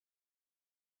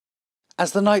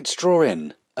As the nights draw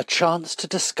in, a chance to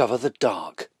discover the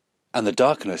dark. And the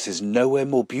darkness is nowhere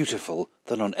more beautiful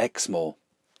than on Exmoor.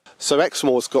 So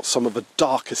Exmoor's got some of the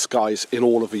darkest skies in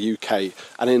all of the UK,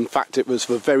 and in fact it was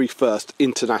the very first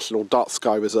international dark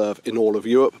sky reserve in all of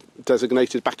Europe,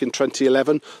 designated back in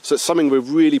 2011. So it's something we're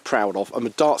really proud of, and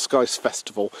the Dark Skies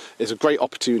Festival is a great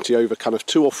opportunity over kind of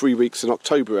 2 or 3 weeks in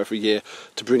October every year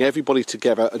to bring everybody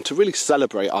together and to really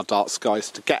celebrate our dark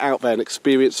skies, to get out there and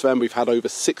experience them. We've had over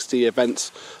 60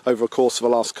 events over the course of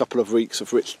the last couple of weeks,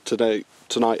 of which tonight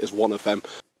is one of them.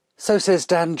 So says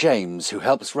Dan James, who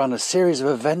helps run a series of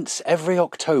events every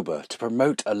October to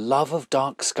promote a love of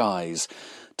dark skies.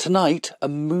 Tonight, a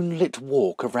moonlit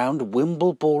walk around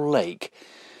Wimbleball Lake.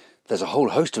 There's a whole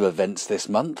host of events this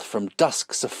month, from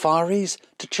dusk safaris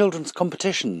to children's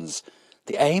competitions.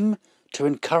 The aim? To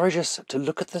encourage us to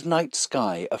look at the night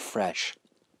sky afresh.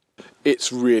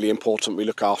 It's really important we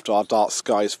look after our dark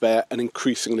skies. They're an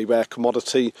increasingly rare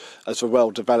commodity. As the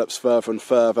world develops further and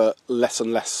further, less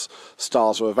and less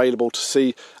stars are available to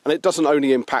see. And it doesn't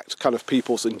only impact kind of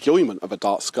people's enjoyment of the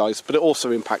dark skies, but it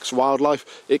also impacts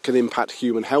wildlife. It can impact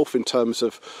human health in terms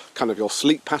of kind of your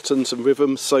sleep patterns and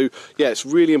rhythms. So, yeah, it's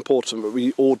really important that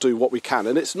we all do what we can.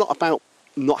 And it's not about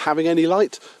not having any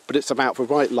light, but it's about the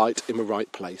right light in the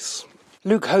right place.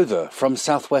 Luke Hother from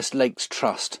South West Lakes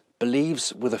Trust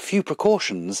believes with a few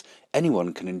precautions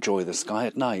anyone can enjoy the sky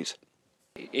at night.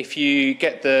 If you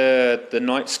get the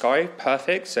night sky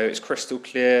perfect, so it's crystal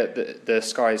clear, the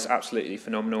sky is absolutely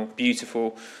phenomenal,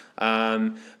 beautiful.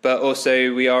 But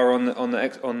also we are on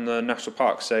the national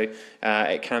park, so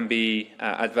it can be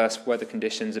adverse weather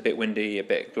conditions, a bit windy, a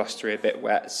bit blustery, a bit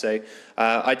wet. So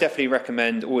I definitely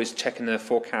recommend always checking the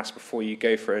forecast before you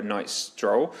go for a night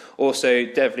stroll. Also,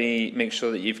 definitely make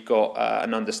sure that you've got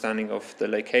an understanding of the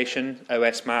location,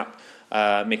 OS map,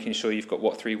 making sure you've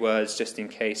got 3 words just in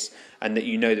case, and that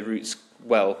you know the routes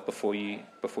well before you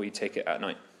take it at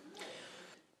night.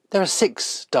 There are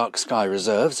 6 dark sky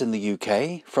reserves in the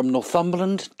UK, from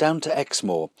Northumberland down to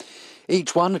Exmoor.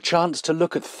 Each one a chance to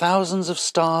look at thousands of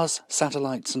stars,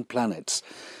 satellites and planets.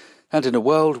 And in a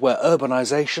world where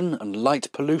urbanisation and light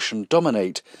pollution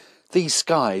dominate, these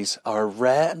skies are a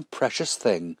rare and precious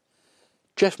thing.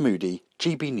 Jeff Moody,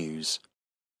 GB News.